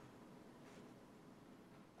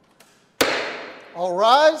All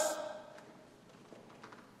rise.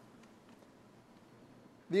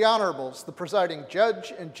 The Honorables, the presiding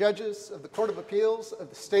judge and judges of the Court of Appeals of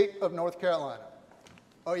the State of North Carolina.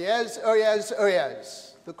 Oh yes, oh yes, oh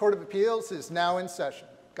yes. The Court of Appeals is now in session.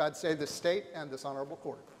 God save the state and this honorable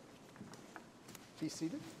court. Be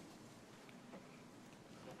seated.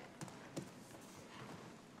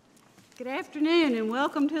 Good afternoon and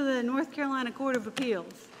welcome to the North Carolina Court of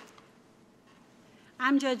Appeals.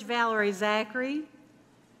 I'm Judge Valerie Zachary.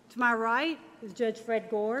 To my right is Judge Fred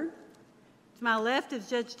Gore. To my left is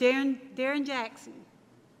Judge Darren Jackson.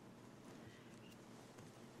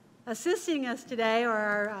 Assisting us today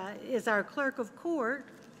is our Clerk of Court,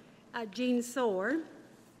 Jean Soar,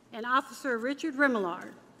 and Officer Richard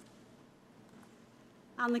Remillard.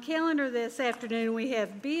 On the calendar this afternoon, we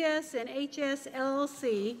have BS HS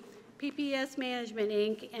LLC, PPS Management,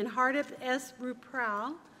 Inc., and Hardip S.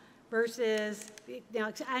 Ruprau versus,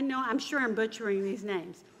 now I'm sure I'm butchering these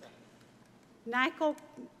names, Nyalkaran,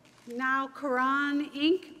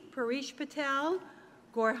 Inc., Paresh Patel,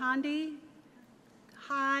 Gorhandi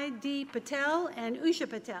Hai D. Patel, and Usha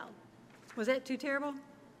Patel. Was that too terrible?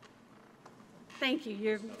 Thank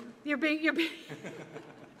you. You're being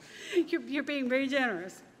very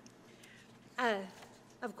generous.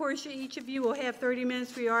 Of course, each of you will have 30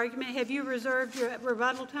 minutes for your argument. Have you reserved your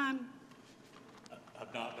rebuttal time?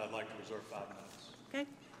 I've not, but I'd like to reserve 5 minutes. Okay.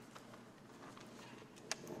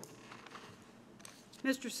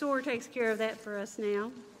 Mr. Soar takes care of that for us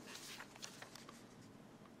now.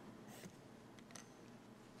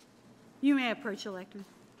 You may approach the lectern.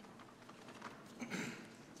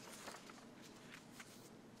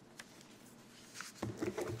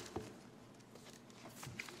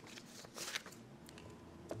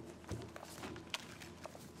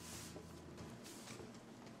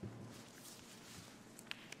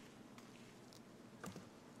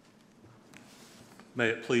 May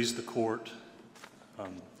it please the court,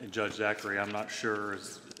 and Judge Zachary, I'm not sure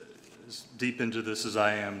as deep into this as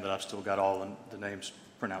I am that I've still got all the names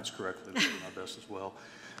pronounced correctly. I'll do my best as well.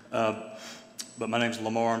 But my name is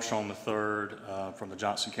Lamar Armstrong III from the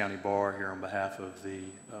Johnson County Bar here on behalf of the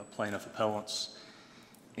plaintiff appellants.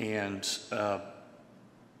 And I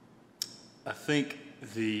think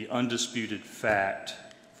the undisputed fact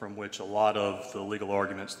from which a lot of the legal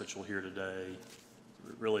arguments that you'll hear today,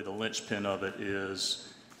 really the linchpin of it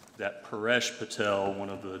is that Paresh Patel, one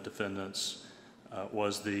of the defendants,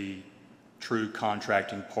 was the true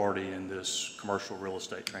contracting party in this commercial real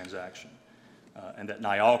estate transaction. And that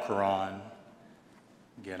Nyalkaran,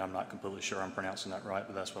 again, I'm not completely sure I'm pronouncing that right,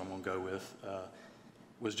 but that's what I'm going to go with,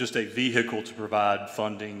 was just a vehicle to provide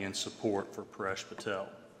funding and support for Paresh Patel.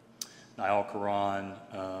 Nyalkaran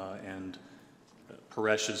and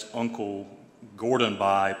Paresh's uncle, Gordon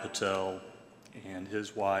Bhai Patel, and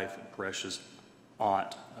his wife, and Paresh's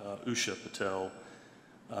aunt, Usha Patel,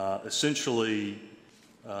 essentially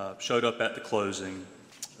showed up at the closing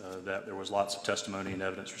that there was lots of testimony and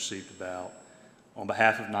evidence received about on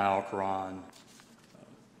behalf of Nyalkaran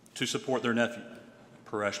to support their nephew,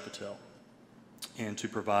 Paresh Patel, and to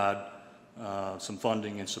provide some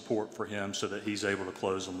funding and support for him so that he's able to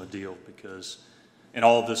close on the deal because, and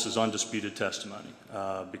all of this is undisputed testimony,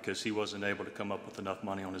 because he wasn't able to come up with enough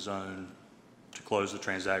money on his own to close the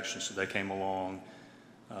transaction, so they came along.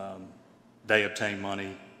 They obtained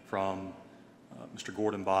money from Mr.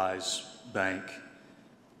 Gordon Bhai's bank,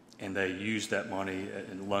 and they used that money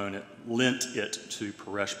and lent it to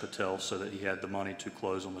Paresh Patel so that he had the money to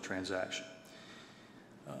close on the transaction.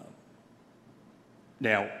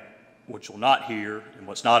 Now, what you'll not hear, and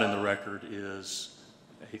what's not in the record, is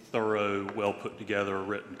a thorough, well put together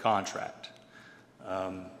written contract.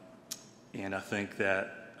 And I think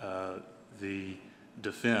that the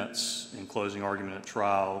defense in closing argument at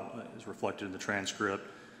trial, as reflected in the transcript,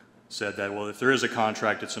 said that, well, if there is a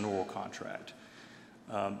contract, it's an oral contract.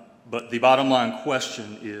 But the bottom line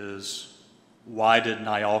question is, why did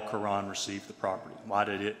Nyalkaran receive the property? Why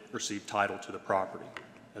did it receive title to the property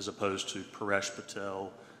as opposed to Paresh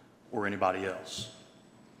Patel or anybody else?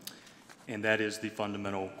 And that is the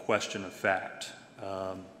fundamental question of fact.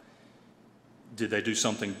 Did they do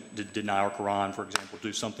something, did Nyalkaran, for example,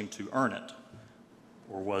 do something to earn it?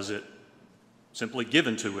 Or was it simply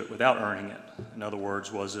given to it without earning it? In other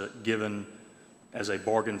words, was it given as a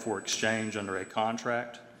bargain for exchange under a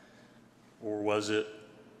contract? Or was it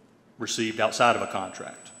received outside of a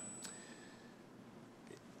contract?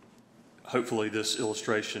 Hopefully this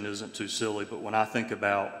illustration isn't too silly, but when I think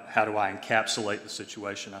about how do I encapsulate the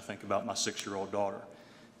situation, I think about my 6-year-old daughter.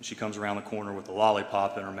 And she comes around the corner with a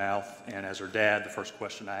lollipop in her mouth, and as her dad, the first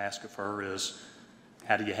question I ask of her is,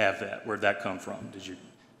 how do you have that? Where'd that come from?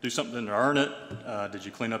 do something to earn it? Did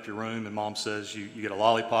you clean up your room and mom says you get a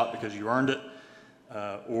lollipop because you earned it?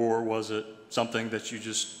 Or was it something that you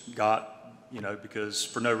just got, because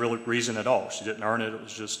for no real reason at all? She didn't earn it. It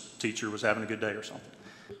was just teacher was having a good day or something.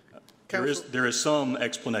 There is some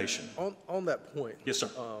explanation. On that point. Yes, sir.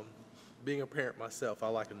 Being a parent myself, I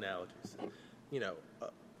like analogies.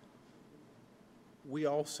 We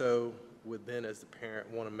also would then, as the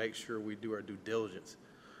parent, want to make sure we do our due diligence.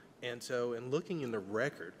 And so in looking in the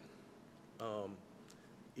record,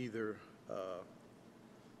 either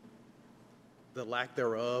the lack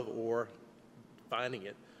thereof or finding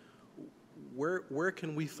it, where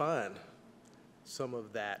can we find some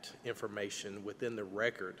of that information within the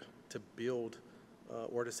record to build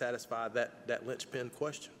or to satisfy that linchpin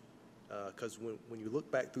question? Because when you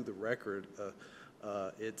look back through the record,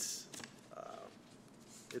 it's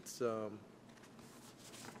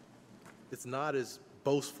not as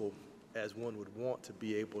boastful as one would want to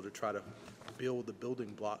be able to try to build the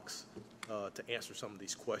building blocks to answer some of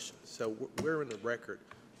these questions. So where in the record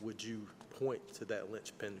would you point to that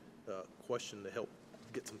linchpin question to help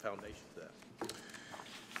get some foundation to that?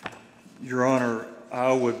 Your Honor,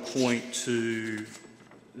 I would point to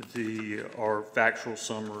our factual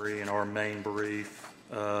summary in our main brief,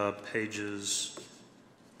 pages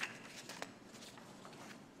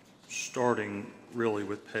starting really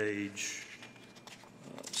with page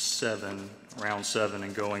 7, round 7,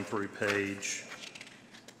 and going through page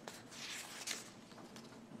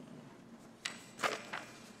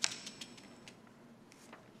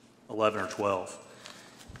 11 or 12.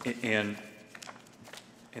 And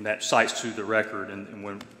that cites to the record and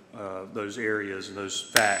when those areas and those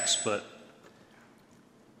facts, but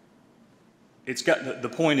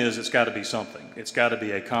the point is it's got to be something. It's got to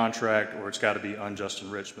be a contract or it's got to be unjust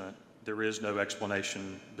enrichment. There is no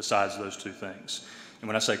explanation besides those two things. And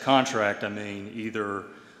when I say contract, I mean either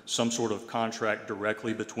some sort of contract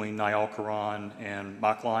directly between Nyalkaran and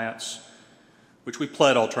my clients, which we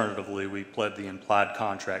pled alternatively. We pled the implied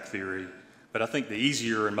contract theory. But I think the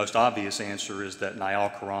easier and most obvious answer is that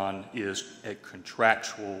Nyalkaran is a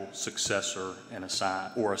contractual successor and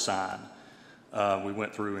assign. We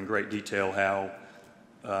went through in great detail how,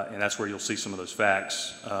 and that's where you'll see some of those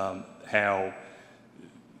facts, how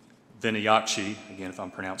Vinayakshi, again if I'm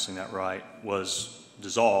pronouncing that right, was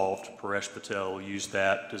dissolved. Paresh Patel used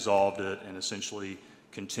that, dissolved it, and essentially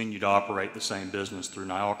continued to operate the same business through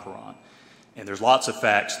Nyalkaran. And there's lots of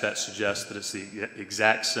facts that suggest that it's the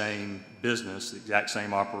exact same business, the exact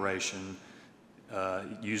same operation,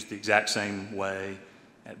 used the exact same way,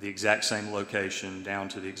 at the exact same location, down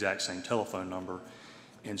to the exact same telephone number.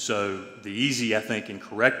 And so the easy, I think, and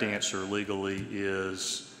correct answer legally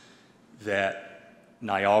is that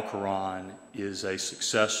Nyalkaran is a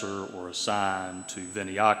successor or assign to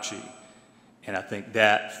Vinayakshi. And I think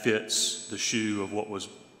that fits the shoe of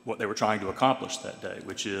what they were trying to accomplish that day,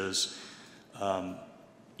 which is,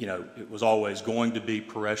 it was always going to be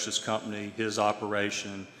Paresh's company, his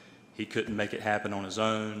operation. He couldn't make it happen on his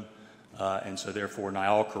own. And so therefore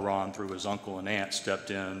Nyalkaran, through his uncle and aunt, stepped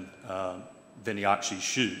in Vinayakshi's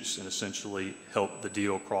shoes and essentially helped the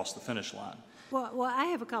deal cross the finish line. Well, I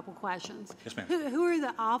have a couple questions. Yes, ma'am. Who are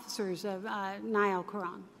the officers of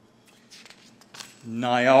Nyalkaran?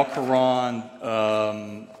 Nyalkaran,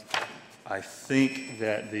 I think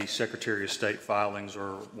that the Secretary of State filings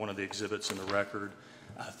are one of the exhibits in the record.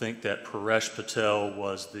 I think that Paresh Patel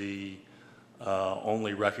was the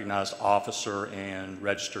only recognized officer and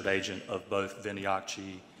registered agent of both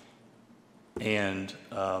Vinayakshi and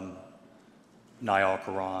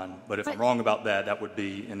Nyalkaran. But if I'm wrong about that, that would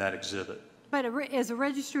be in that exhibit. But is a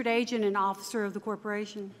registered agent an officer of the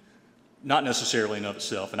corporation? Not necessarily in of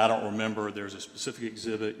itself, and I don't remember, there's a specific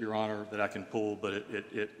exhibit, Your Honor, that I can pull, but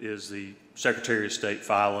it is the Secretary of State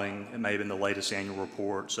filing. It may have been the latest annual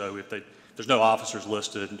report, so if there's no officers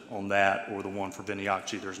listed on that or the one for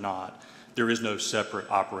Vinayakshi, there's not. There is no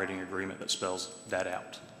separate operating agreement that spells that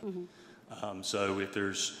out. Mm-hmm. So if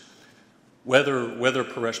there's, whether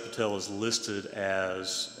Paresh Patel is listed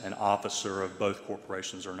as an officer of both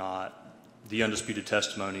corporations or not, the undisputed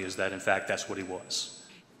testimony is that, in fact, that's what he was.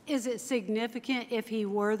 Is it significant if he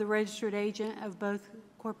were the registered agent of both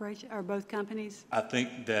corporations or both companies? I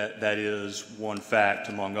think that is one fact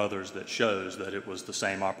among others that shows that it was the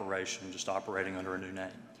same operation, just operating under a new name.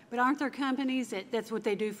 But aren't there companies that's what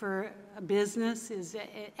they do for a business, is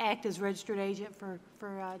act as registered agent for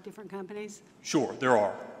different companies? Sure, there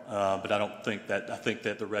are, but I think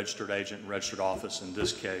that the registered agent and registered office in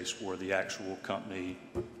this case were the actual company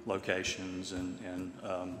locations and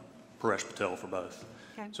Paresh Patel for both.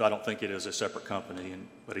 Okay. So I don't think it is a separate company,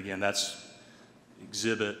 but again, that's,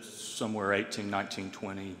 exhibit somewhere 18, 19,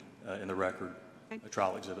 20 in the record, a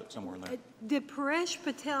trial exhibit somewhere in there. Did Paresh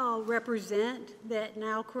Patel represent that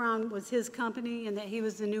Nyalkaran was his company and that he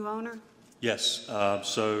was the new owner? Yes.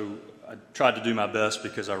 So I tried to do my best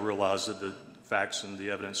because I realized that the facts and the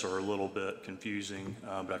evidence are a little bit confusing,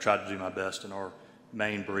 but I tried to do my best in our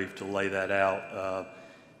main brief to lay that out.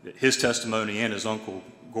 His testimony and his uncle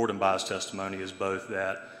Gordon Bye's testimony is both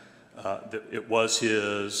that it was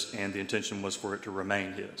his and the intention was for it to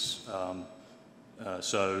remain his.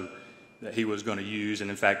 So that he was going to use,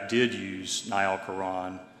 and in fact did use,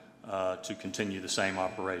 Nyalkaran to continue the same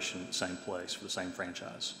operation at the same place for the same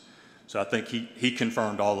franchise. So I think he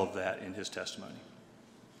confirmed all of that in his testimony.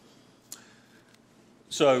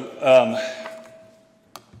 So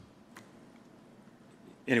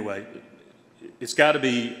anyway, it's got to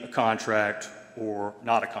be a contract or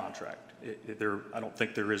not a contract. I don't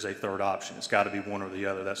think there is a third option. It's got to be one or the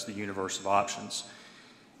other. That's the universe of options.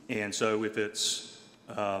 And so if it's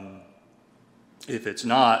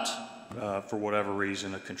not, for whatever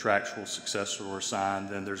reason, a contractual successor or assigned,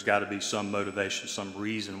 then there's got to be some motivation, some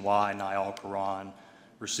reason why Nyalkaran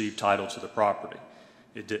received title to the property.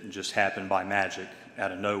 It didn't just happen by magic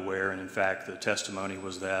out of nowhere. And in fact, the testimony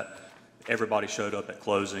was that everybody showed up at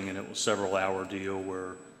closing, and it was a several-hour deal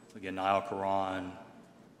where, again, Nyalkaran,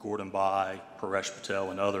 Gordon Bye, Paresh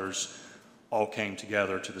Patel, and others all came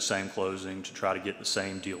together to the same closing to try to get the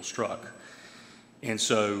same deal struck. And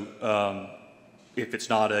so if it's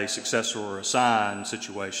not a successor or assigned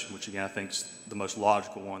situation, which again I think is the most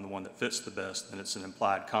logical one, the one that fits the best, then it's an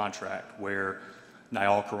implied contract where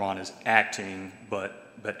Nyalkaran is acting, but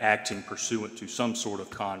acting pursuant to some sort of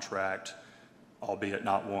contract, albeit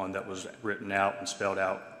not one that was written out and spelled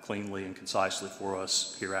out cleanly and concisely for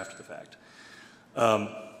us here after the fact.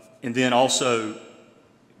 And then also,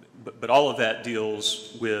 but all of that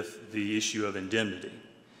deals with the issue of indemnity,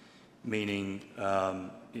 meaning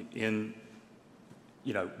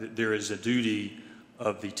there is a duty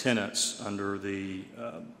of the tenants under the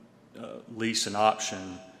lease and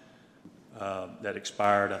option that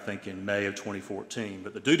expired, I think, in May of 2014.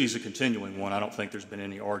 But the duty is a continuing one. I don't think there's been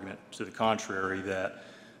any argument to the contrary that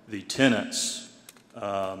the tenants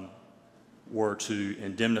were to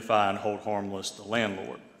indemnify and hold harmless the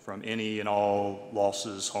landlord from any and all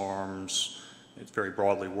losses, harms. It's very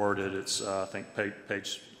broadly worded. It's, I think,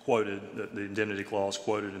 page quoted, the indemnity clause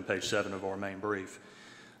quoted in page 7 of our main brief.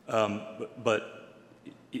 But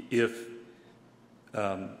if,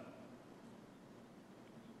 and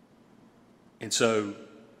so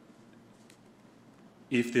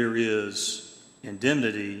if there is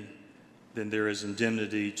indemnity, then there is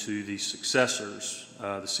indemnity to the successors.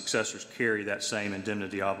 The successors carry that same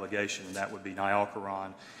indemnity obligation, and that would be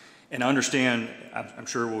Nyalkaran. And I understand, I'm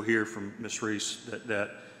sure we'll hear from Ms. Reese that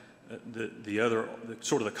the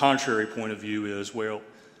sort of the contrary point of view is, well,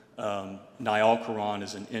 Nyalkaran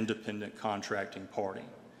is an independent contracting party.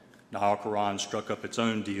 Nyalkaran struck up its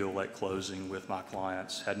own deal at closing with my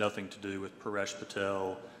clients, had nothing to do with Paresh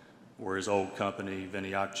Patel or his old company,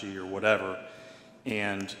 Vinyakji or whatever.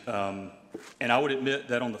 And I would admit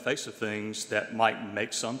that on the face of things, that might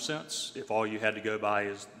make some sense if all you had to go by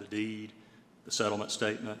is the deed, the settlement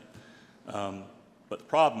statement. But the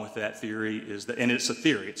problem with that theory is that, and it's a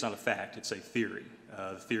theory, it's not a fact, it's a theory.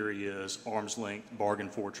 The theory is arm's length bargain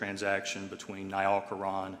for transaction between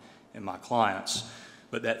Nyalkaran and my clients.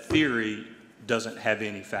 But that theory doesn't have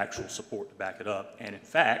any factual support to back it up. And in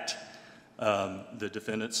fact, the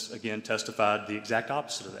defendants, again, testified the exact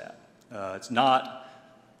opposite of that. It's not,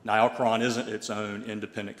 Nyalkaran isn't its own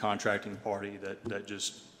independent contracting party that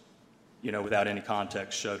just, without any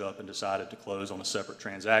context showed up and decided to close on a separate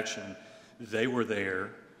transaction. They were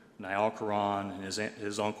there, Nyalkaran and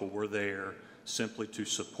his uncle were there simply to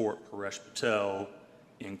support Paresh Patel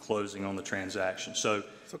in closing on the transaction. So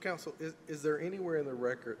counsel, is there anywhere in the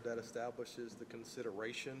record that establishes the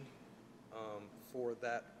consideration for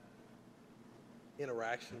that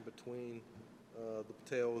interaction between the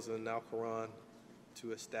Patels and Nyalkaran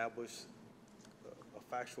to establish a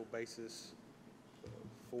factual basis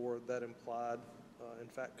for that implied, in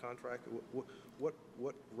fact, contract?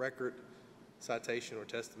 What record, citation, or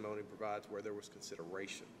testimony provides where there was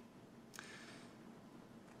consideration?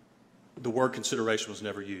 the word consideration was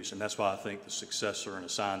never used, and that's why I think the successor and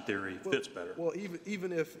assigned theory fits better. Well,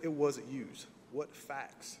 even if it wasn't used, what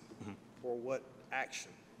facts or what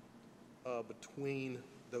action between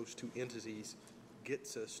those two entities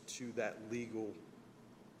gets us to that legal,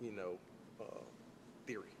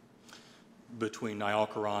 theory? Between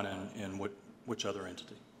Nyalkaran and which other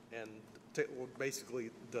entity? And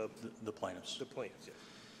basically the plaintiffs. The plaintiffs. The plaintiffs, yes.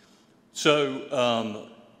 So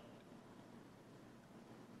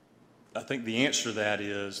I think the answer to that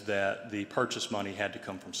is that the purchase money had to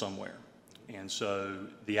come from somewhere. And so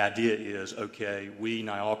the idea is, okay, we,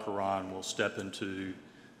 Nyalkaran, will step into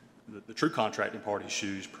the true contracting party's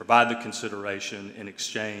shoes, provide the consideration in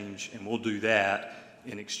exchange, and we'll do that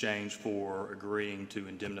in exchange for agreeing to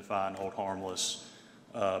indemnify and hold harmless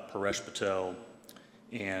Paresh Patel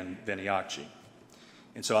and Viniachi.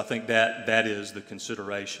 And so I think that is the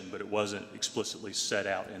consideration, but it wasn't explicitly set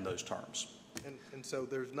out in those terms. And so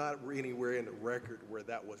there's not anywhere in the record where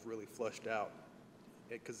that was really flushed out,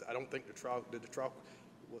 because I don't think the trial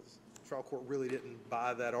court really didn't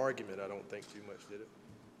buy that argument, I don't think, too much, did it?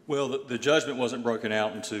 Well, the judgment wasn't broken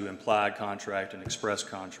out into implied contract and express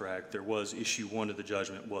contract. There was issue one of the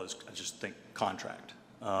judgment was, I just think, contract.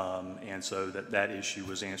 And so that issue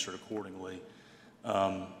was answered accordingly.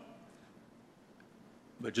 But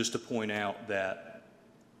just to point out that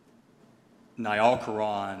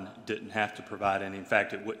Nyalkaran didn't have to provide any, in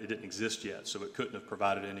fact, it didn't exist yet, so it couldn't have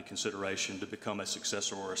provided any consideration to become a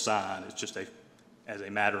successor or a sign. It's just as a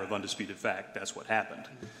matter of undisputed fact, that's what happened.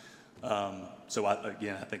 So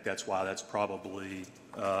again, I think that's why that's probably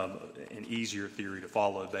an easier theory to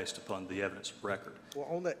follow based upon the evidence of record. Well,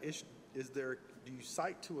 on that issue, do you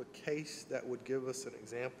cite to a case that would give us an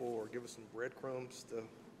example or give us some breadcrumbs to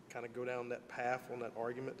kind of go down that path on that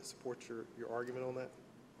argument to support your argument on that?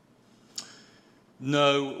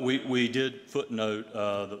 No, we did footnote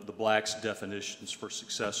the Black's definitions for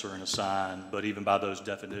successor and assign, but even by those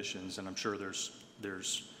definitions, and I'm sure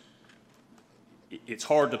it's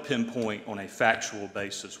hard to pinpoint on a factual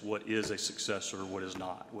basis what is a successor, what is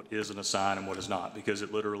not, what is an assign and what is not, because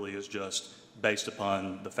it literally is just based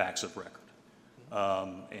upon the facts of record.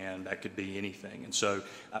 And that could be anything. And so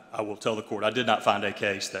I will tell the court, I did not find a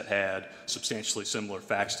case that had substantially similar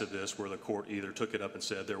facts to this where the court either took it up and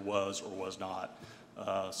said there was or was not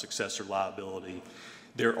successor liability.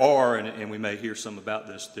 There are, and we may hear some about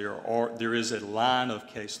this, there is a line of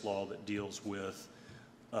case law that deals with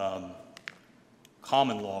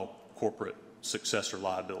common law corporate successor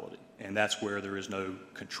liability. And that's where there is no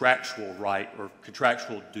contractual right or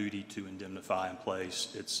contractual duty to indemnify in place.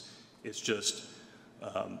 It's just,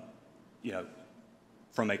 you know,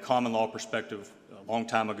 from a common law perspective, a long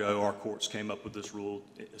time ago, our courts came up with this rule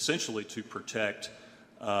essentially to protect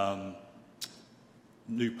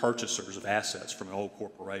new purchasers of assets from an old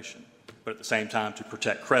corporation, but at the same time to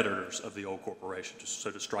protect creditors of the old corporation,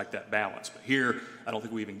 so to strike that balance. But here, I don't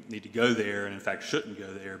think we even need to go there, and in fact shouldn't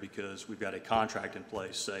go there, because we've got a contract in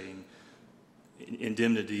place saying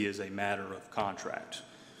indemnity is a matter of contract.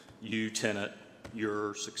 You, tenant,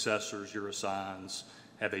 your successors, your assigns,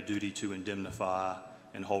 have a duty to indemnify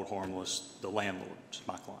and hold harmless the landlords,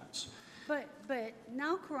 my clients. But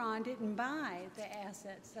Nyalkaran didn't buy the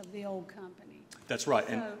assets of the old company. That's right,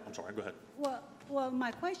 So, and I'm sorry, go ahead. Well,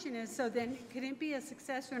 my question is, so then could it be a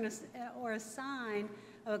successor or a sign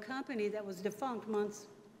of a company that was defunct months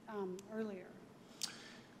earlier?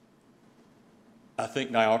 I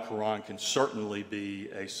think Nyalkaran can certainly be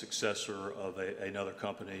a successor of another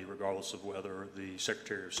company, regardless of whether the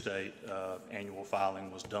Secretary of State annual filing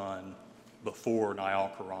was done before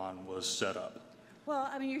Nyalkaran was set up. Well,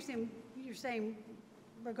 I mean, you're saying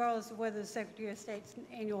regardless of whether the Secretary of State's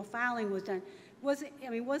annual filing was done.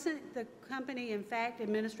 Wasn't the company, in fact,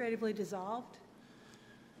 administratively dissolved?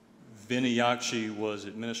 Viniachi was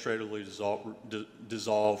administratively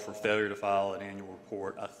dissolved for failure to file an annual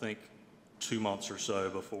report, I think 2 months or so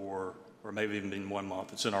before, or maybe even been 1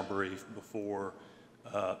 month, it's in our brief, before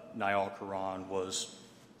Nyalkaran was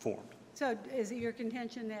formed. So is it your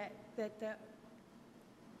contention that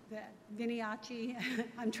Viniachi,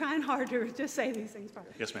 I'm trying harder to say these things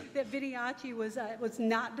properly. Yes, ma'am. That Viniachi was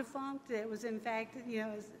not defunct, that it was in fact,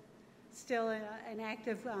 still an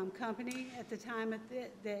active company at the time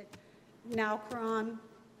that Nyalkaran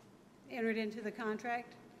entered into the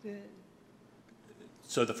contract?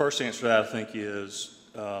 So the first answer to that, I think, is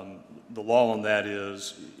the law on that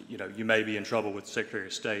is, you may be in trouble with the Secretary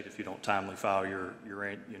of State if you don't timely file your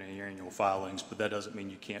annual filings, but that doesn't mean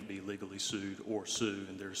you can't be legally sued or sue.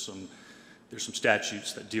 And there's some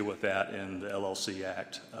statutes that deal with that in the LLC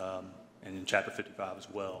Act and in Chapter 55 as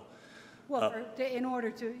well. Well, in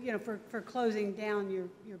order to, for closing down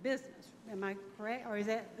your business, am I correct? Or is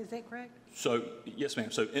that correct? So, yes,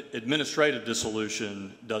 ma'am. So administrative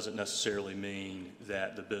dissolution doesn't necessarily mean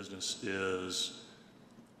that the business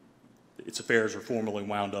its affairs are formally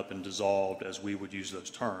wound up and dissolved as we would use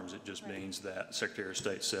those terms. It just means that the Secretary of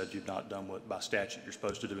State said you've not done what by statute you're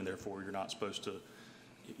supposed to do, and therefore you're not supposed to,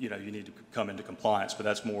 you need to come into compliance. But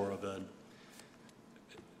that's more of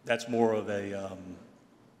a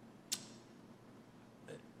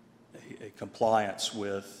compliance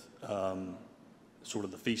with sort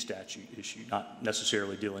of the fee statute issue, not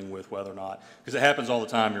necessarily dealing with whether or not, because it happens all the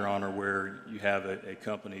time, Your Honor, where you have a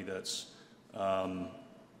company that's,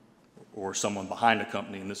 or someone behind a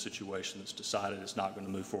company in this situation that's decided it's not going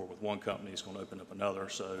to move forward with one company, it's going to open up another.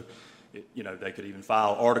 So, they could even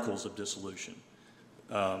file articles of dissolution,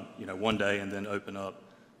 one day and then open up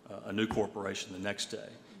a new corporation the next day.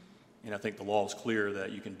 And I think the law is clear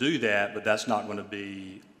that you can do that, but that's not going to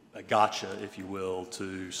be a gotcha, if you will,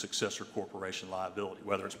 to successor corporation liability,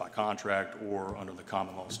 whether it's by contract or under the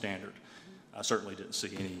common law standard. I certainly didn't see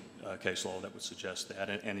any case law that would suggest that.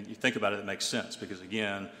 And you think about it, it makes sense because,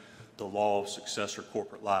 again, the law of successor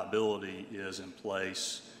corporate liability is in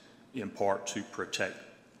place in part to protect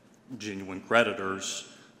genuine creditors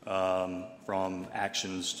from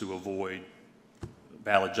actions to avoid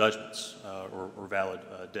valid judgments or valid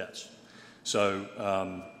debts. So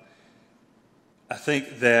I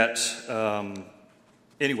think that,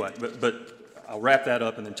 anyway, but I'll wrap that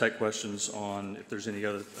up and then take questions on if there's any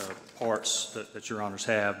other parts that Your Honors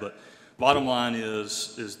have. But bottom line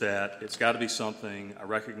is that it's got to be something. I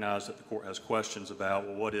recognize that the court has questions about,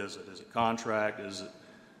 well, what is it? Is it contract? Is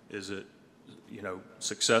it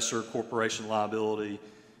successor corporation liability?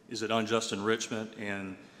 Is it unjust enrichment?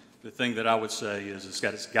 And the thing that I would say is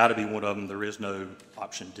it's got to be one of them. There is no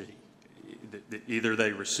option D. Either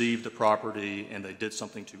they received the property and they did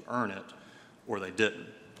something to earn it, or they didn't.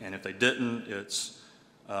 And if they didn't, it's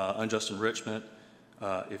unjust enrichment.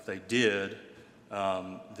 If they did,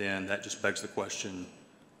 then that just begs the question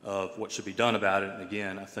of what should be done about it. And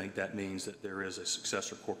again, I think that means that there is a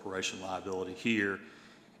successor corporation liability here.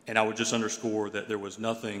 And I would just underscore that there was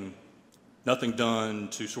nothing done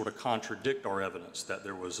to sort of contradict our evidence that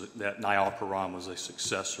that Nyalkaran was a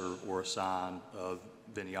successor or a sign of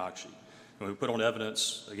Vinyakshi. And we put on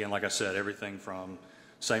evidence, again, like I said, everything from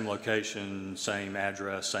same location, same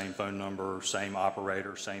address, same phone number, same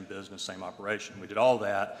operator, same business, same operation. We did all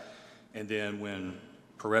that. And then when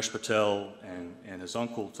Paresh Patel and his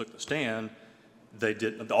uncle took the stand,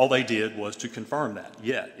 all they did was to confirm that.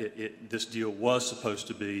 Yeah, this deal was supposed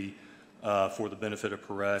to be for the benefit of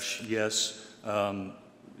Paresh. Yes,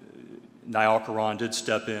 Nyalkaran did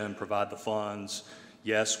step in, provide the funds.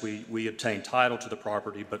 Yes, we obtained title to the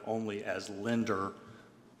property, but only as lender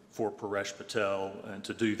for Paresh Patel, and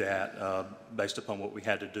to do that based upon what we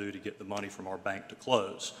had to do to get the money from our bank to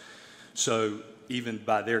close. So even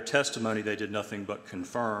by their testimony, they did nothing but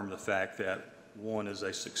confirm the fact that one is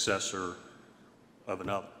a successor of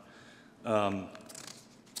another. If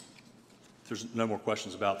there's no more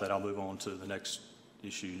questions about that, I'll move on to the next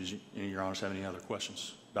issue. Does any of your honors have any other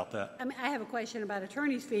questions about that? I have a question about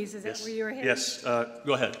attorney's fees. Is that where you were headed? Yes,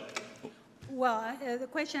 go ahead. Well, the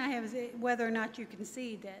question I have is whether or not you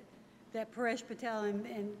concede that Paresh Patel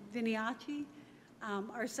and Vinyakshi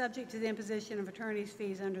are subject to the imposition of attorney's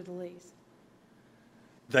fees under the lease.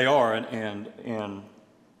 They are, and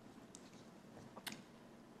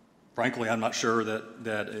frankly, I'm not sure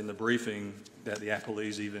that in the briefing that the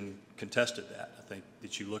appellees even contested that. I think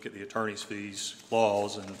that you look at the attorney's fees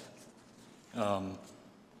clause, and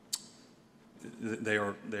they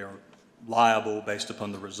are liable based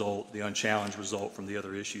upon the result, the unchallenged result from the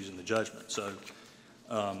other issues in the judgment. So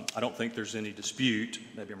I don't think there's any dispute,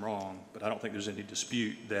 maybe I'm wrong, but I don't think there's any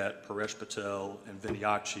dispute that Paresh Patel and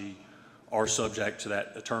Vinyakshi are subject to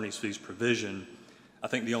that attorney's fees provision. I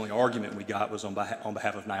think the only argument we got was on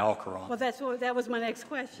behalf of Nyalkaran. Well, that was my next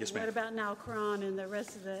question. Yes, ma'am. What about Nyalkaran and the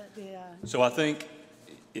rest of the So I think,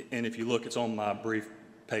 and if you look, it's on my brief,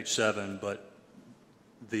 page 7, but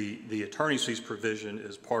the attorney's fees provision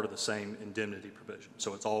is part of the same indemnity provision.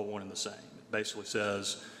 So it's all one and the same. It basically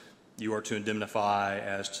says you are to indemnify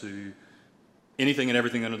as to anything and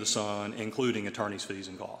everything under the sun, including attorney's fees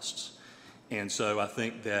and costs. And so I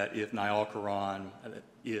think that if Nyalkaran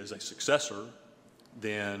is a successor,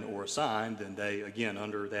 then, or assigned, then they, again,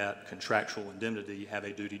 under that contractual indemnity, have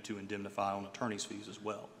a duty to indemnify on attorney's fees as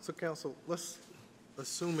well. So, counsel,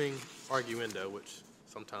 assuming arguendo, which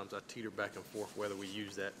sometimes I teeter back and forth whether we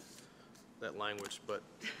use that language, but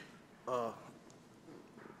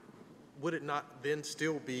would it not then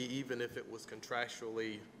still be, even if it was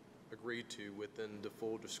contractually agreed to, within the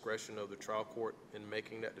full discretion of the trial court in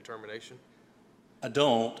making that determination? I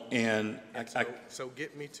don't, and so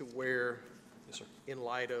get me to where, yes, sir. In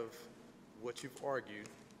light of what you've argued,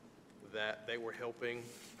 that they were helping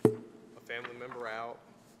a family member out,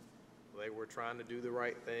 they were trying to do the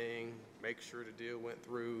right thing, make sure the deal went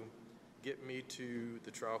through, get me to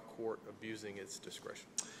the trial court abusing its discretion.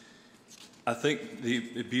 I think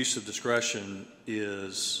the abuse of discretion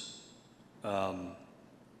is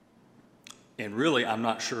And really, I'm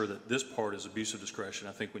not sure that this part is abuse of discretion.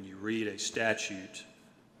 I think when you read a statute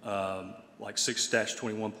like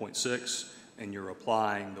 6-21.6 and you're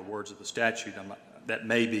applying the words of the statute, that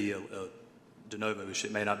may be a de novo issue.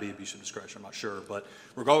 It may not be abuse of discretion, I'm not sure. But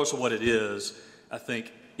regardless of what it is, I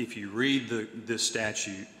think if you read this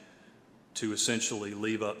statute to essentially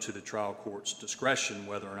leave up to the trial court's discretion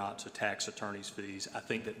whether or not to tax attorney's fees, I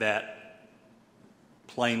think that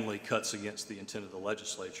plainly cuts against the intent of the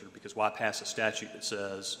legislature, because why pass a statute that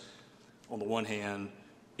says, on the one hand,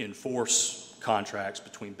 enforce contracts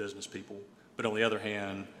between business people, but on the other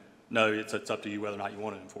hand, no, it's up to you whether or not you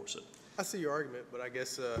want to enforce it. I see your argument, but I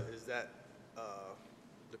guess is that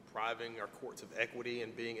depriving our courts of equity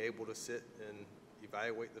and being able to sit and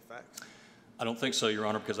evaluate the facts? I don't think so, Your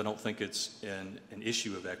Honor, because I don't think it's an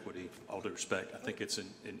issue of equity, all due respect. I think it's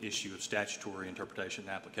an issue of statutory interpretation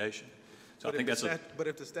and application. So I think but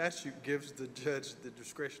if the statute gives the judge the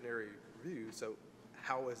discretionary review, so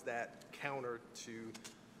how is that counter to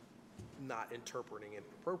not interpreting it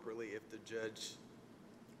appropriately if the judge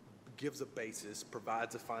gives a basis,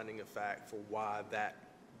 provides a finding of fact for why that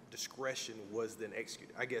discretion was then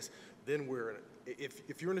executed? I guess then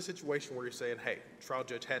if you're in a situation where you're saying, hey, trial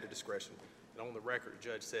judge had the discretion, and on the record,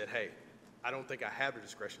 judge said, hey, I don't think I have the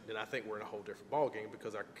discretion, then I think we're in a whole different ballgame,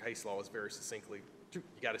 because our case law is very succinctly, you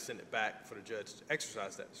got to send it back for the judge to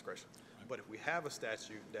exercise that discretion. Right. But if we have a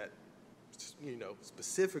statute that,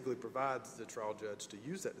 specifically provides the trial judge to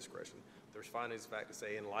use that discretion, there's findings of fact to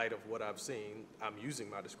say, in light of what I've seen, I'm using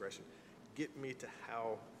my discretion. Get me to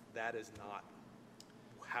how that is not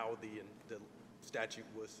how the statute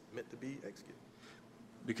was meant to be executed.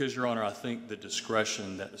 Because, Your Honor, I think the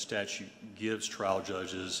discretion that the statute gives trial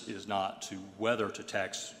judges is not to whether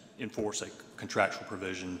to enforce a contractual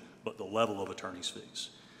provision, but the level of attorney's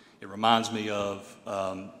fees. It reminds me of,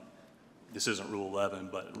 this isn't Rule 11,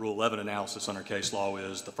 but Rule 11 analysis under case law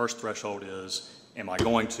is, the first threshold is, am I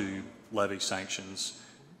going to levy sanctions?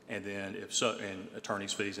 And then if so, and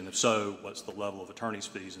attorney's fees, and if so, what's the level of attorney's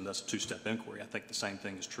fees? And that's a two-step inquiry. I think the same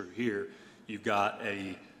thing is true here. You've got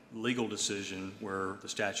a legal decision where the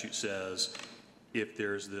statute says, if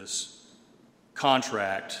there's this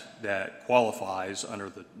contract that qualifies under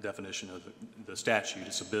the definition of the statute,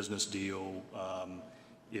 it's a business deal,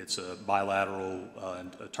 it's a bilateral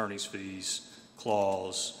attorney's fees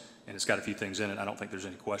clause, and it's got a few things in it. I don't think there's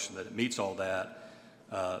any question that it meets all that.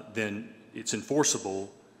 Then it's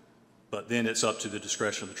enforceable, but then it's up to the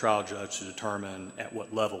discretion of the trial judge to determine at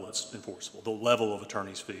what level it's enforceable, the level of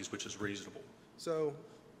attorney's fees, which is reasonable. So,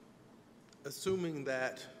 assuming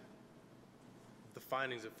that the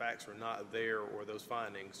findings of facts are not there, or those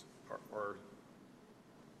findings are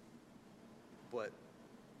but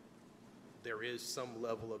there is some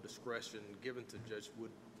level of discretion given to the judge,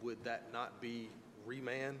 would that not be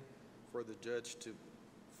remand for the judge to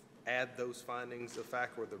add those findings of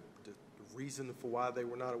fact, or the reason for why they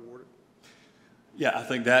were not awarded? Yeah, I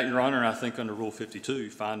think that, Your Honor, and I think under Rule 52,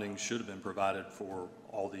 findings should have been provided for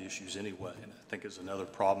all the issues anyway, and I think is another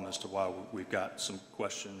problem as to why we've got some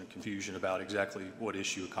question and confusion about exactly what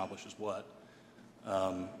issue accomplishes what.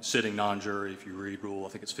 Sitting non-jury, if you read Rule, I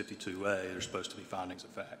think it's 52A, there's supposed to be findings of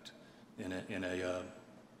fact in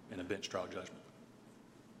a bench trial judgment.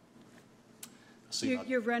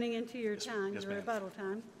 You're running into your time, yes, your rebuttal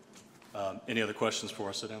time. Any other questions before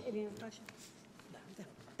I sit down? Any other questions?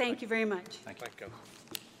 Thank you very much. Thank you. Thank you.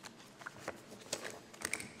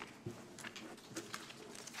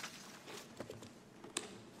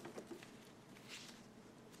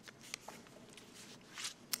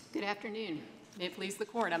 Good afternoon. May it please the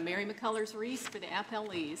court. I'm Mary McCullers-Reese for the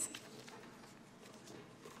appellees.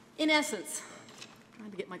 In essence, I'm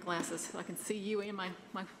trying to get my glasses so I can see you and my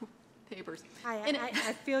papers.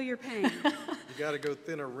 I feel your pain. You got to go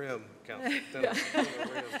thinner rim, counsel. Thinner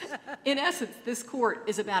rims. In essence, this court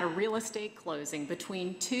is about a real estate closing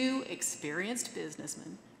between two experienced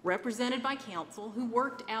businessmen represented by counsel who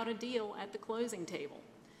worked out a deal at the closing table.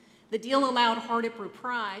 The deal allowed Hardip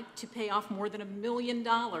Repri to pay off more than $1 million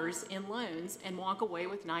in loans and walk away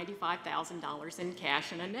with $95,000 in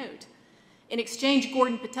cash and a note. In exchange,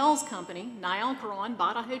 Gordon Patel's company, Nyalkaran,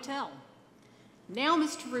 bought a hotel. Now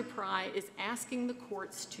Mr. Repri is asking the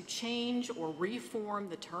courts to change or reform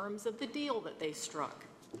the terms of the deal that they struck.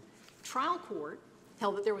 Trial court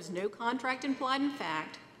held that there was no contract implied in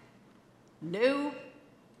fact, no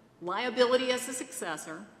liability as a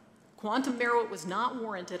successor, quantum merit was not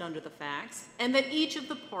warranted under the facts, and that each of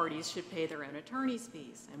the parties should pay their own attorney's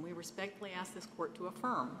fees. And we respectfully ask this court to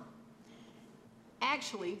affirm.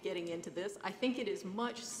 Actually, getting into this, I think it is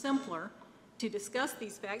much simpler to discuss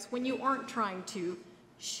these facts when you aren't trying to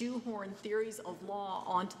shoehorn theories of law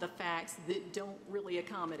onto the facts that don't really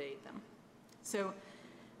accommodate them. So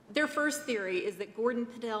their first theory is that Gordon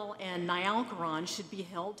Patel and Nyalkaran should be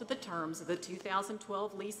held to the terms of the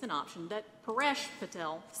 2012 lease and option that Paresh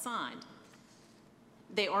Patel signed.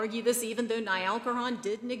 They argue this even though Nyalkaran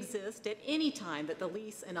didn't exist at any time that the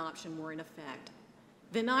lease and option were in effect.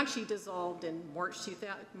 Vinakshi dissolved in March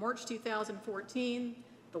 2014.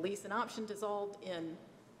 The lease and option dissolved in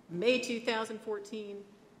May 2014.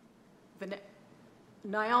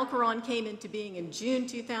 Nyalkaran came into being in June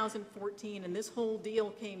 2014, and this whole deal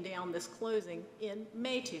came down, this closing, in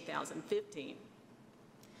May 2015.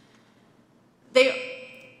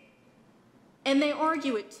 They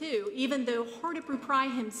argue it too, even though Hardip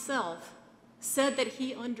Ruprai himself said that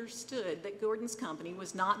he understood that Gordon's company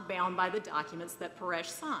was not bound by the documents that Paresh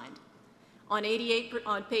signed. On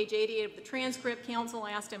page 88 of the transcript, counsel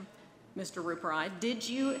asked him, Mr. Ruprai, did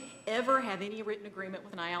you ever have any written agreement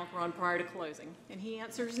with Nyalkaran prior to closing? And he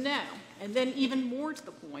answers no. And then even more to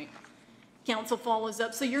the point, counsel follows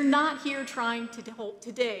up, so you're not here trying to hold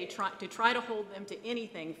them to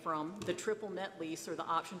anything from the triple net lease or the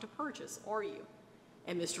option to purchase, are you?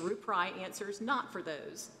 And Mr. Ruprai answers not for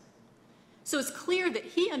those. So it's clear that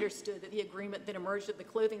he understood that the agreement that emerged at the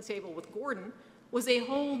clothing table with Gordon was a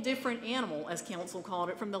whole different animal, as counsel called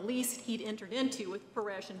it, from the lease he'd entered into with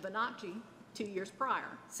Paresh and Vinakshi 2 years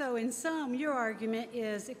prior. So in sum, your argument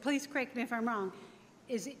is, please correct me if I'm wrong,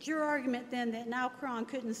 is it your argument then that Nyalkaran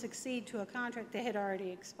couldn't succeed to a contract that had already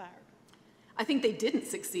expired? I think they didn't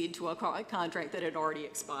succeed to a contract that had already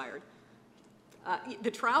expired.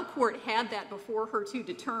 The trial court had that before her to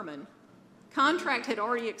determine. Contract had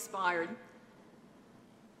already expired.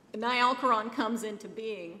 Nyalkaran comes into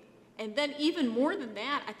being. And then even more than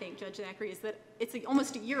that, I think, Judge Zachary, is that it's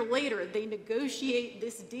almost a year later, they negotiate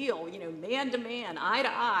this deal, man to man, eye to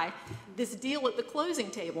eye, this deal at the closing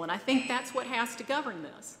table. And I think that's what has to govern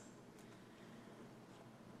this.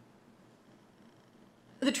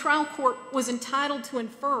 The trial court was entitled to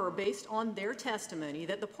infer, based on their testimony,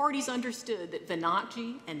 that the parties understood that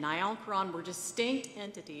Vinakshi and Nyalkaran were distinct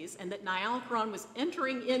entities and that Nyalkaran was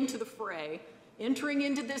entering into the fray, entering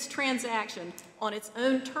into this transaction on its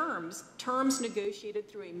own terms, terms negotiated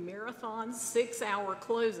through a marathon 6-hour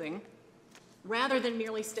closing, rather than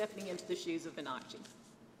merely stepping into the shoes of Vinakshi.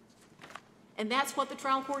 And that's what the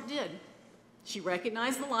trial court did. She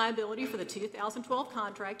recognized the liability for the 2012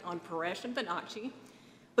 contract on Paresh and Vinakshi,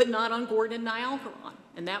 but not on Gordon and Nyalkaran,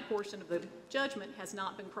 and that portion of the judgment has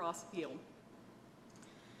not been cross-appealed.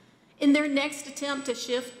 In their next attempt to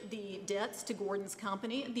shift the debts to Gordon's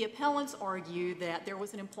company, the appellants argue that there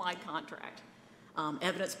was an implied contract,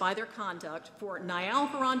 evidenced by their conduct, for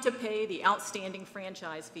Nyalkaran to pay the outstanding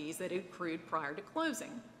franchise fees that had accrued prior to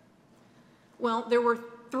closing. Well, there were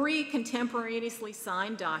 3 contemporaneously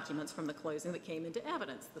signed documents from the closing that came into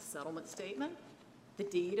evidence: the settlement statement, the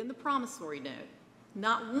deed, and the promissory note.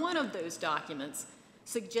 Not one of those documents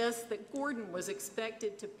suggests that Gordon was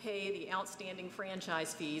expected to pay the outstanding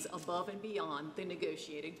franchise fees above and beyond the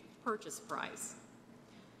negotiated purchase price.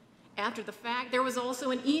 After the fact, there was also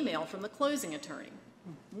an email from the closing attorney.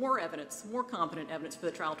 More evidence, more competent evidence for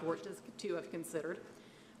the trial court to have considered.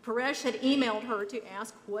 Paresh had emailed her to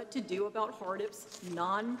ask what to do about Hardip's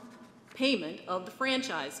non-payment of the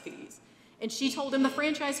franchise fees. And she told him the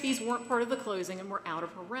franchise fees weren't part of the closing and were out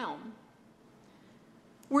of her realm.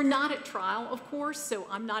 We're not at trial, of course, so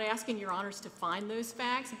I'm not asking your honors to find those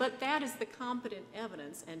facts, but that is the competent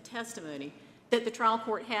evidence and testimony that the trial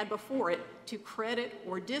court had before it to credit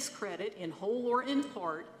or discredit in whole or in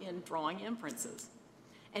part in drawing inferences.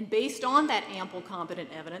 And based on that ample competent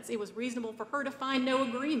evidence, it was reasonable for her to find no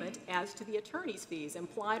agreement as to the attorney's fees,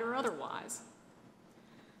 implied or otherwise.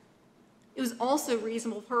 It was also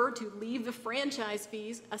reasonable for her to leave the franchise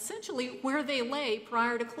fees essentially where they lay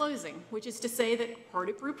prior to closing, which is to say that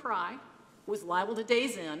Hardip Ruprai was liable to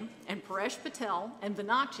days in, and Paresh Patel and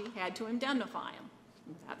Vinakshi had to indemnify him.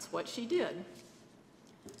 And that's what she did.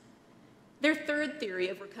 Their third theory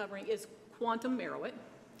of recovering is quantum meruit,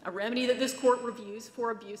 a remedy that this court reviews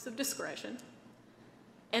for abuse of discretion.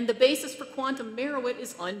 And the basis for quantum meruit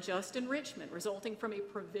is unjust enrichment, resulting from a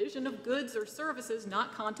provision of goods or services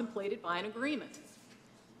not contemplated by an agreement.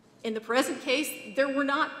 In the present case, there were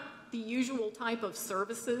not the usual type of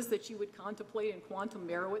services that you would contemplate in quantum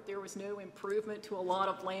meruit. There was no improvement to a lot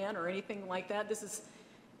of land or anything like that. This is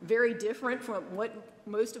very different from what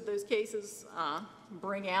most of those cases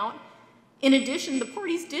bring out. In addition, the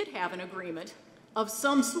parties did have an agreement of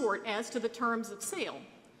some sort as to the terms of sale,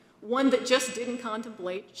 one that just didn't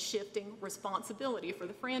contemplate shifting responsibility for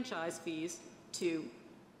the franchise fees to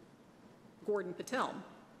Gordon Patel.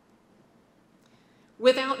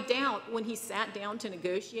 Without doubt, when he sat down to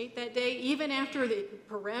negotiate that day, even after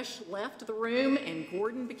Paresh left the room and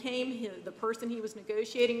Gordon became the person he was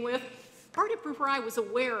negotiating with, Hardip Ruprai was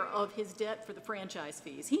aware of his debt for the franchise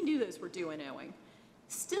fees. He knew those were due and owing.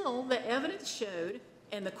 Still, the evidence showed,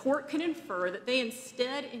 and the court can infer, that they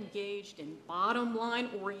instead engaged in bottom-line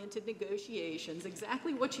oriented negotiations,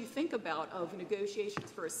 exactly what you think about of negotiations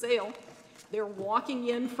for a sale. They're walking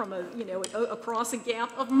in from across a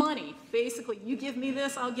gap of money. Basically, you give me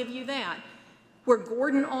this, I'll give you that. Where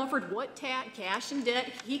Gordon offered what cash and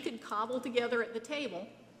debt he could cobble together at the table,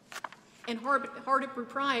 and Hardip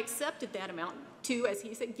Ruprai accepted that amount to, as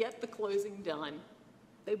he said, get the closing done.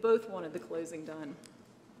 They both wanted the closing done.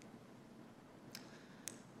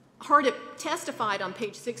 Hardip testified on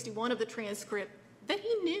page 61 of the transcript that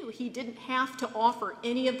he knew he didn't have to offer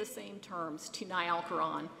any of the same terms to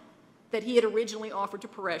Nyalkaran that he had originally offered to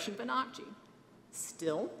Paresh and Banakji.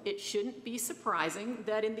 Still, it shouldn't be surprising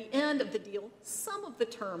that in the end of the deal, some of the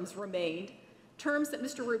terms remained, terms that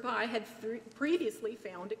Mr. Ruprai had previously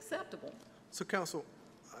found acceptable. So, counsel,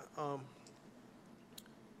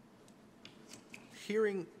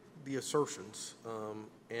 hearing the assertions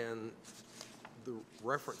and the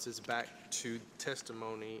references back to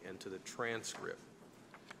testimony and to the transcript,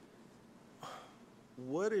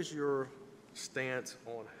 what is your stance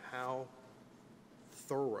on how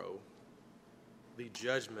thorough the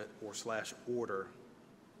judgment or / order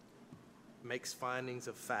makes findings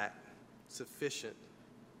of fact sufficient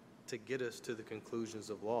to get us to the conclusions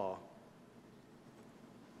of law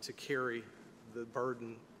to carry the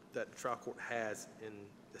burden that the trial court has in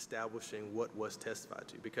establishing what was testified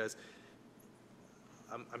to? Because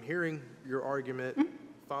I'm hearing your argument,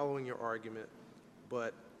 following your argument,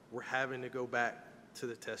 but we're having to go back to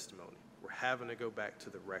the testimony. We're having to go back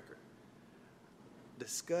to the record.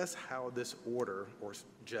 Discuss how this order or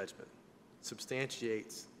judgment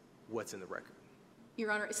substantiates what's in the record.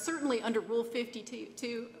 Your Honor, certainly under Rule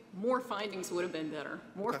 52, more findings would have been better.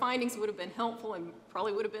 More findings would have been helpful and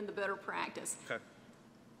probably would have been the better practice. Okay.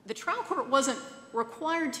 The trial court wasn't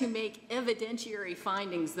required to make evidentiary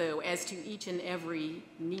findings, though, as to each and every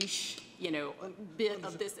niche, bit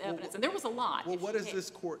of this evidence, and there was a lot. Well, what is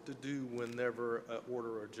this court to do whenever an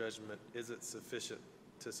order or judgment isn't sufficient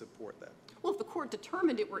to support that? Well, if the court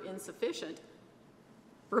determined it were insufficient,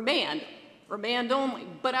 remand only.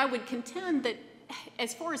 But I would contend that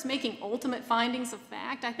as far as making ultimate findings of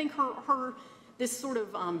fact, I think this sort of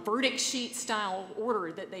verdict sheet style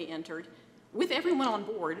order that they entered, with everyone on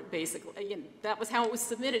board, basically, again, that was how it was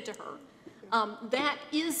submitted to her. That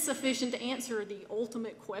is sufficient to answer the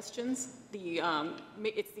ultimate questions.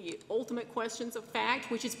 It's the ultimate questions of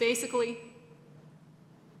fact, which is basically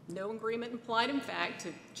no agreement implied in fact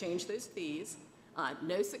to change those fees,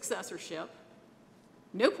 no successorship,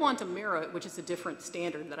 no quantum merit, which is a different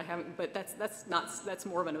standard that I haven't, but that's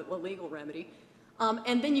more of a legal remedy.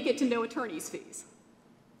 And then you get to no attorney's fees.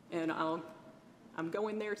 And I'm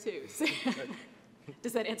going there too.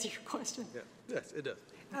 Does that answer your question? Yeah. Yes, it does.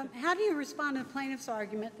 How do you respond to the plaintiff's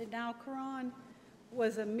argument that Nyalkaran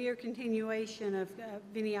was a mere continuation of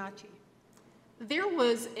Viniachi? There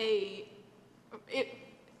was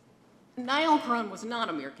Nyalkaran was not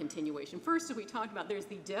a mere continuation. First, as we talked about, there's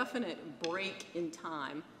the definite break in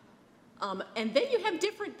time. And then you have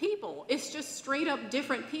different people. It's just straight up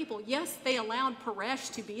different people. Yes, they allowed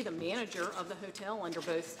Paresh to be the manager of the hotel under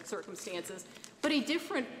both circumstances, but a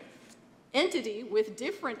different entity with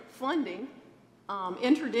different funding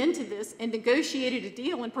entered into this and negotiated a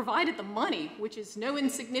deal and provided the money, which is no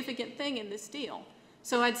insignificant thing in this deal.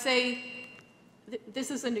 So I'd say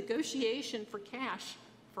this is a negotiation for cash,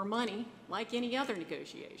 for money, like any other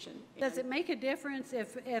negotiation. Does it make a difference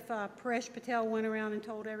if Paresh Patel went around and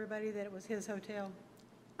told everybody that it was his hotel?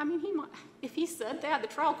 I mean, if he said that, the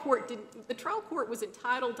trial court didn't. The trial court was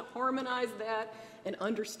entitled to harmonize that and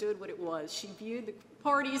understood what it was. She viewed the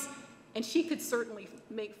parties, and she could certainly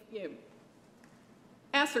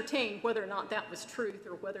ascertain whether or not that was truth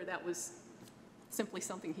or whether that was simply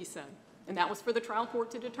something he said. And that was for the trial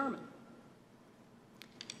court to determine.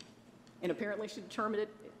 And apparently she determined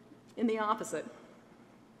it in the opposite.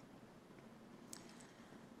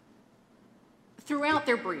 Throughout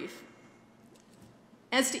their brief,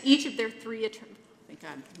 as to each of their three attorneys, I think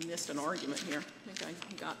I missed an argument here. I think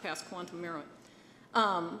I got past quantum merit.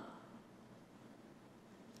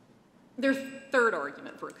 Their third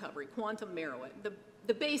argument for recovery, quantum merit,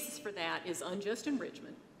 the basis for that is unjust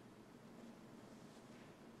enrichment.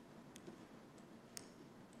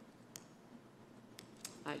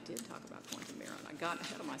 I did talk about quantum merit. I got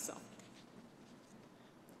ahead of myself.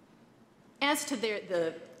 As to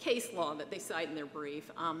the case law that they cite in their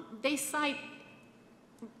brief, they cite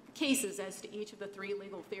cases as to each of the three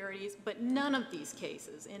legal theories, but none of these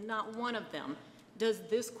cases, and not one of them, does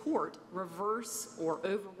this court reverse or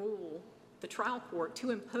overrule the trial court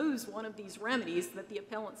to impose one of these remedies that the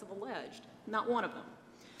appellants have alleged. Not one of them.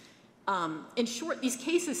 In short, these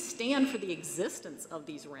cases stand for the existence of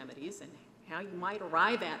these remedies and how you might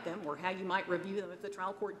arrive at them or how you might review them if the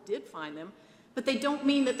trial court did find them, but they don't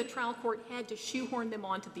mean that the trial court had to shoehorn them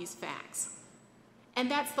onto these facts.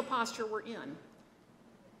 And that's the posture we're in.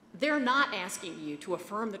 They're not asking you to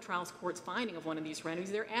affirm the trial court's finding of one of these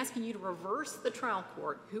remedies. They're asking you to reverse the trial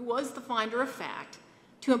court, who was the finder of fact,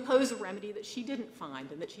 to impose a remedy that she didn't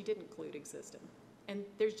find and that she didn't conclude existed. And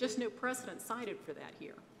there's just no precedent cited for that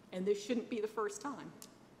here. And this shouldn't be the first time.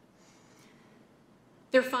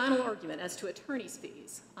 Their final argument as to attorney's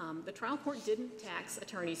fees. The trial court didn't tax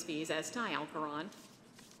attorney's fees as to Nyalkaran,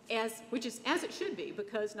 which is as it should be,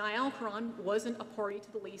 because Nyalkaran wasn't a party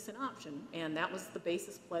to the lease and option, and that was the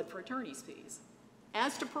basis pled for attorney's fees.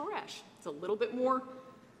 As to Paresh, it's a little bit more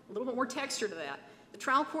texture to that. The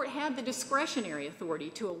trial court had the discretionary authority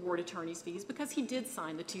to award attorney's fees because he did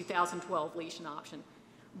sign the 2012 lease and option.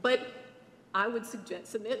 But I would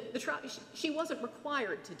submit the trial, she wasn't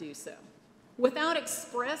required to do so. Without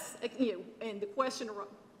express, and the question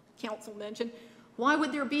counsel mentioned, why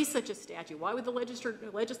would there be such a statute? Why would the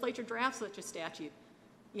legislature draft such a statute,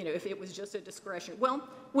 if it was just a discretion? Well,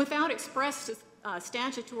 without express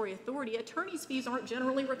statutory authority, attorney's fees aren't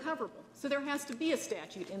generally recoverable. So there has to be a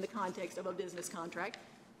statute in the context of a business contract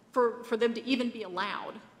for them to even be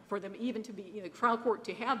allowed, for them even to be, the trial court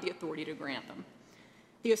to have the authority to grant them.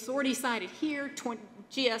 The authority cited here,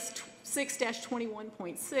 GS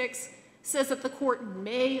 6-21.6, says that the court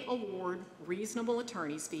may award reasonable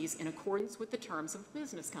attorney's fees in accordance with the terms of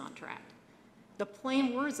business contract. The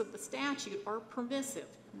plain words of the statute are permissive,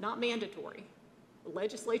 not mandatory. The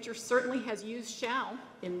legislature certainly has used shall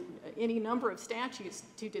in any number of statutes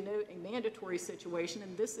to denote a mandatory situation,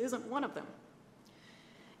 and this isn't one of them.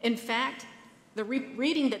 In fact, the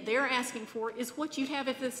reading that they're asking for is what you'd have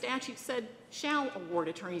if the statute said shall award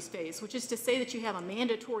attorney's fees, which is to say that you have a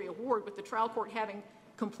mandatory award with the trial court having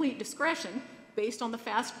complete discretion based on the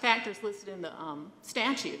factors listed in the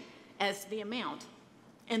statute as the amount.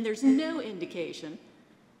 And there's no indication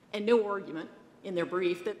and no argument in their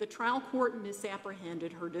brief that the trial court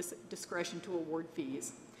misapprehended her discretion to award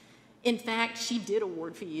fees. In fact, she did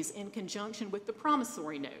award fees in conjunction with the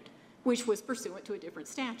promissory note, which was pursuant to a different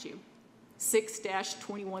statute,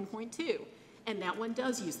 6-21.2, and that one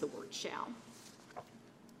does use the word shall.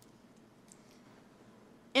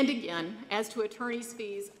 And again, as to attorney's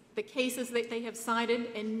fees, the cases that they have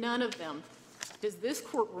cited, in none of them does this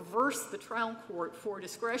court reverse the trial court for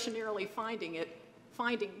discretionarily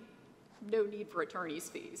finding no need for attorney's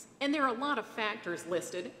fees. And there are a lot of factors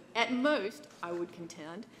listed. At most, I would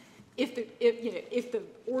contend, if the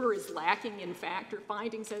order is lacking in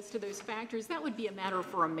findings as to those factors, that would be a matter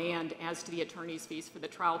for remand as to the attorney's fees for the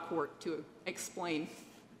trial court to explain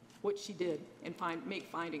what she did and make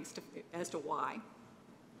findings as to why.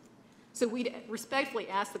 So we'd respectfully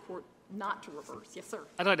ask the court not to reverse. Yes, sir.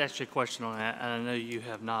 I'd like to ask you a question on that, and I know you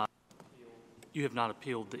have not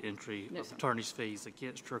appealed the entry of attorney's fees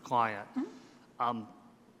against your client. Mm-hmm.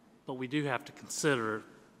 But we do have to consider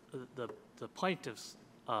the plaintiff's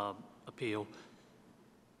appeal.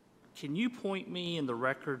 Can you point me in the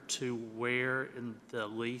record to where in the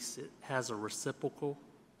lease it has a reciprocal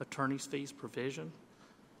attorney's fees provision?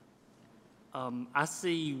 I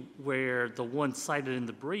see where the one cited in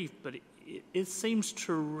the brief, but it seems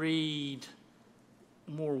to read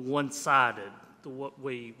more one-sided than what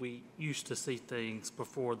we used to see things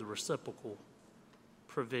before the reciprocal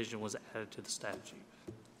provision was added to the statute.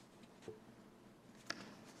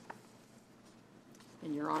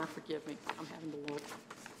 And Your Honor, forgive me, I'm having to look.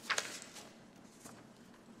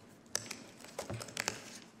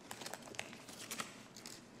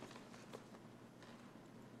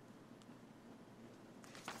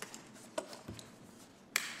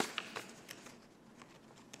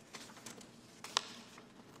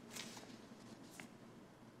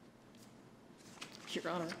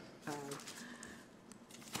 Your Honor.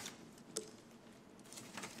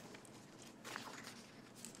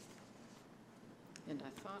 And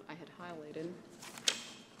I thought I had highlighted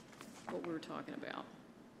what we were talking about.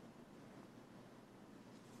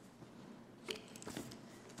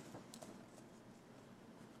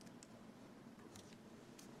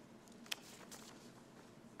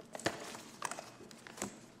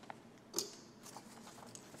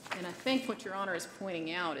 And I think what Your Honor is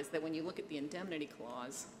pointing out is that when you look at the indemnity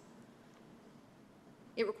clause,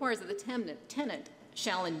 it requires that the tenant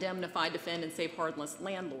shall indemnify, defend, and save harmless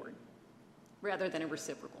landlord. rather than a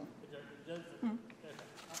reciprocal. I'm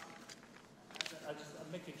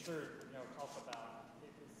making sure, talk about,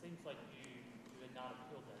 it seems like you had not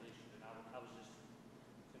appealed that issue, and I was just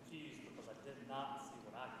confused because I did not see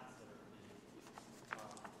what I consider to be,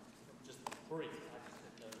 just brief, I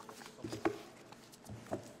just didn't know there was something.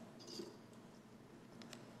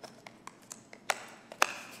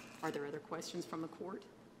 Are there other questions from the court?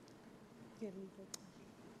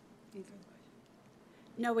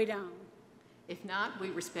 No, we don't. If not, we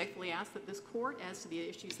respectfully ask that this court, as to the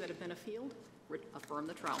issues that have been appealed, affirm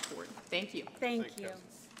the trial court. Thank you. Thank you.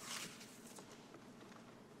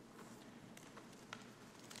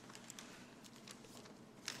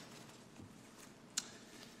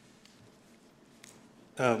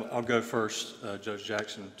 I'll go first, Judge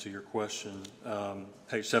Jackson, to your question.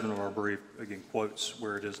 Page 7 of our brief, again, quotes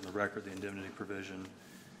where it is in the record, the indemnity provision.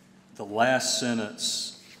 The last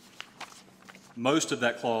sentence, most of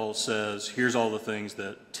that clause says, here's all the things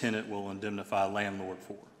that tenant will indemnify landlord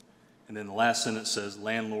for. And then the last sentence says,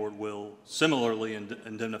 landlord will similarly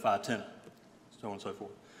indemnify tenant, so on and so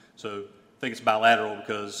forth. So I think it's bilateral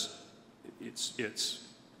because it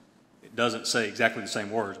doesn't say exactly the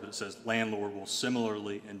same words, but it says landlord will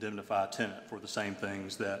similarly indemnify tenant for the same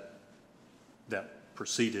things that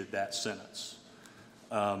preceded that sentence.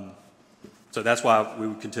 So that's why we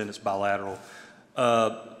would contend it's bilateral.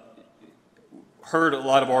 Heard a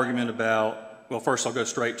lot of argument about, well, first I'll go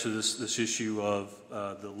straight to this issue of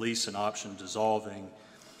the lease and option dissolving.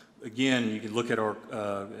 Again, you can look at our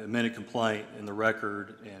amended complaint in the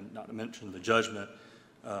record, and not to mention the judgment.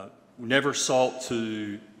 We never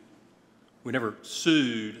sued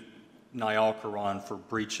Nyalkaran for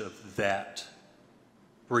breach of the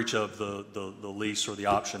lease or the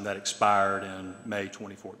option that expired in May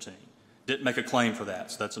 2014. Didn't make a claim for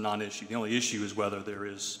that, so that's a non-issue. The only issue is whether there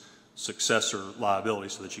is successor liability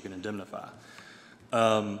so that you can indemnify.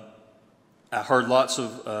 I heard lots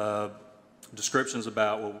of descriptions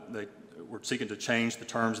about, well, they were seeking to change the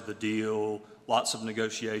terms of the deal, lots of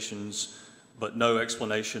negotiations, but no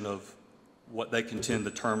explanation of what they contend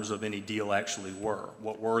the terms of any deal actually were.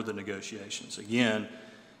 What were the negotiations? Again,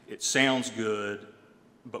 it sounds good,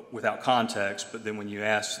 but without context, but then when you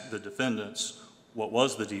ask the defendants, what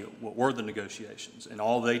was the deal? What were the negotiations? And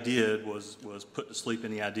all they did was put to sleep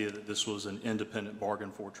any idea that this was an independent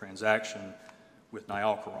bargain for transaction with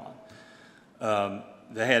Nyalkaran.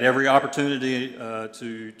 They had every opportunity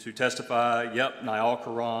to testify, yep,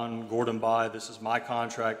 Nyalkaran, Gordon By, this is my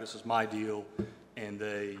contract, this is my deal, and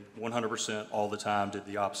they 100% all the time did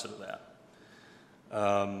the opposite of that.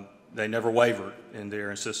 They never wavered in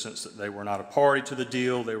their insistence that they were not a party to the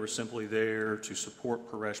deal. They were simply there to support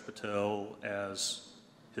Paresh Patel as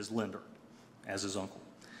his lender, as his uncle.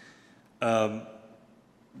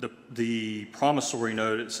 The promissory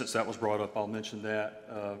note, since that was brought up, I'll mention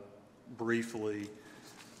that briefly.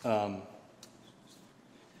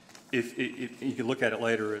 If you can look at it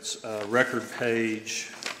later, it's record page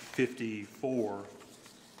 54.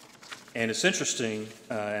 And it's interesting,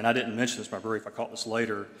 and I didn't mention this in my brief, I caught this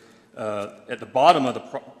later. At the bottom of the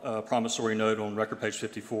promissory note on record page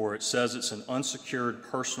 54, it says it's an unsecured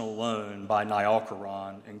personal loan by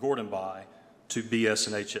Nyalkaran and Gordon By to BS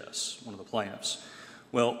and HS, one of the plaintiffs.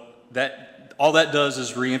 Well, all that does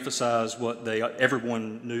is reemphasize what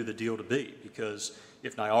everyone knew the deal to be, because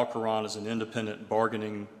if Nyalkaran is an independent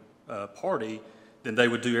bargaining party, then they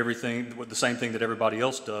would do everything, the same thing that everybody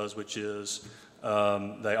else does, which is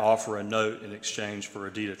they offer a note in exchange for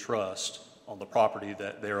a deed of trust on the property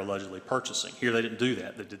that they're allegedly purchasing. Here they didn't do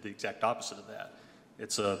that. They did the exact opposite of that.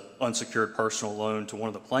 It's an unsecured personal loan to one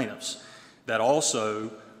of the plaintiffs. That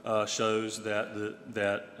also shows that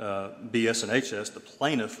BS and HS, the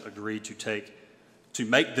plaintiff, agreed to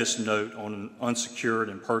make this note on an unsecured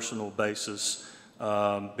and personal basis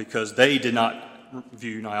because they did not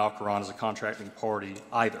view Nyalkaran as a contracting party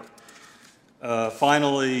either.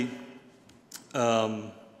 Finally,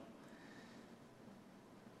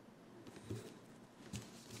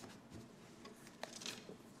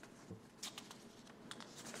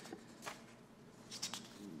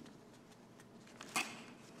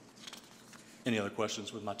 any other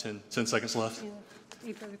questions with my 10 seconds left?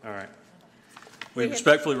 All right. We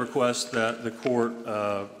respectfully request that the court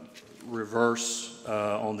reverse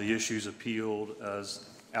on the issues appealed as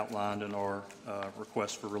outlined in our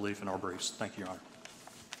request for relief in our briefs. Thank you, Your Honor.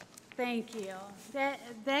 Thank you.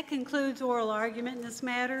 That concludes oral argument in this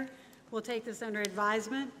matter. We'll take this under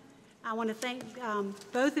advisement. I want to thank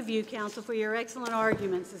both of you, counsel, for your excellent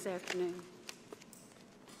arguments this afternoon.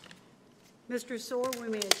 Mr. Soar, we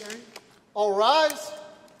may adjourn. All rise.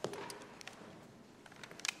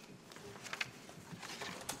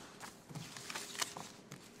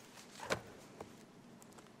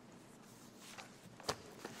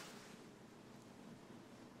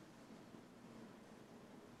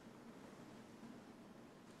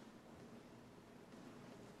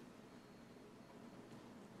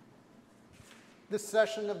 This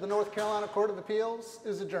session of the North Carolina Court of Appeals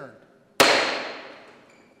is adjourned.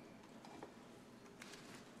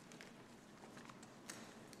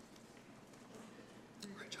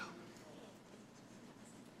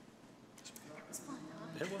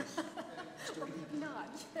 It was.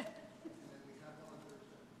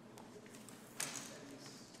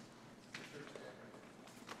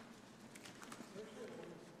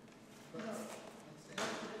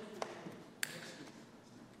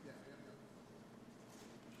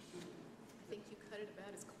 I think you cut it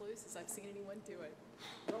about as close as I've seen anyone do it.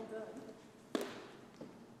 Well done.